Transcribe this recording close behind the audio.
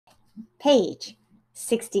Page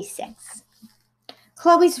 66.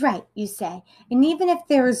 Chloe's right, you say. And even if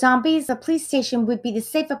there are zombies, a police station would be the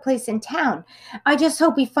safer place in town. I just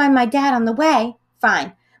hope we find my dad on the way.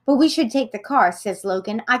 Fine. But we should take the car, says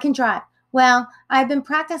Logan. I can drive. Well, I've been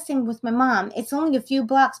practicing with my mom. It's only a few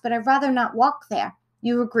blocks, but I'd rather not walk there.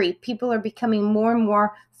 You agree. People are becoming more and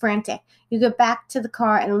more frantic. You get back to the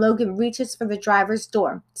car, and Logan reaches for the driver's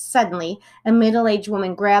door. Suddenly, a middle-aged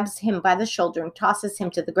woman grabs him by the shoulder and tosses him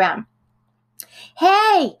to the ground.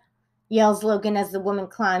 Hey! Yells Logan as the woman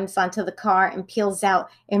climbs onto the car and peels out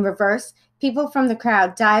in reverse. People from the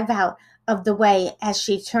crowd dive out of the way as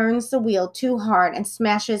she turns the wheel too hard and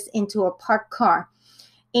smashes into a parked car.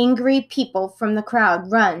 Angry people from the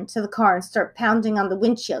crowd run to the car and start pounding on the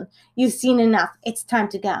windshield. You've seen enough. It's time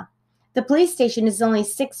to go. The police station is only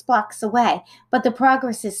 6 blocks away, but the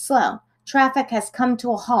progress is slow. Traffic has come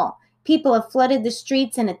to a halt. People have flooded the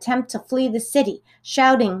streets in an attempt to flee the city.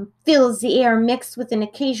 Shouting fills the air mixed with an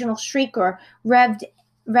occasional shriek or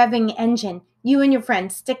revving engine. You and your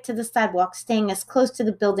friends stick to the sidewalk, staying as close to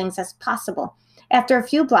the buildings as possible. After a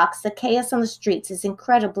few blocks, the chaos on the streets is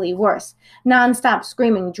incredibly worse. Non-stop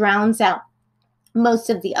screaming drowns out most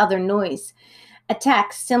of the other noise.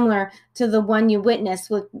 Attacks similar to the one you witnessed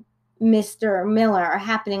with Mr. Miller are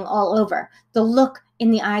happening all over. The look in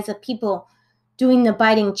the eyes of people doing the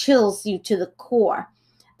biting chills you to the core.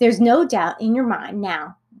 There's no doubt in your mind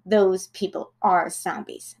now those people are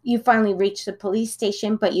zombies. You finally reach the police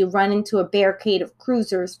station, but you run into a barricade of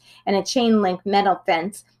cruisers and a chain-link metal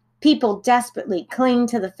fence. People desperately cling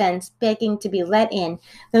to the fence, begging to be let in,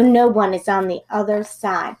 though no one is on the other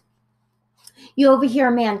side. You overhear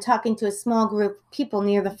a man talking to a small group of people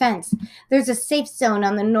near the fence. There's a safe zone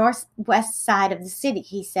on the northwest side of the city,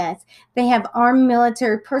 he says. They have armed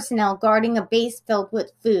military personnel guarding a base filled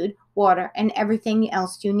with food, water, and everything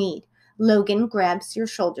else you need. Logan grabs your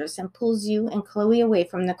shoulders and pulls you and Chloe away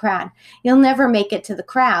from the crowd. You'll never make it to the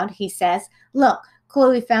crowd, he says. Look,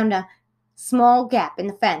 Chloe found a small gap in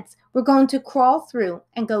the fence. We're going to crawl through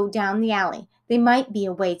and go down the alley. There might be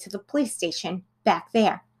a way to the police station back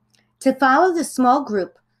there. To follow the small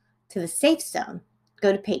group to the safe zone,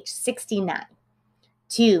 go to page 69.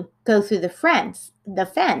 To go through the fence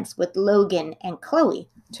with Logan and Chloe,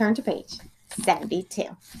 turn to page 72.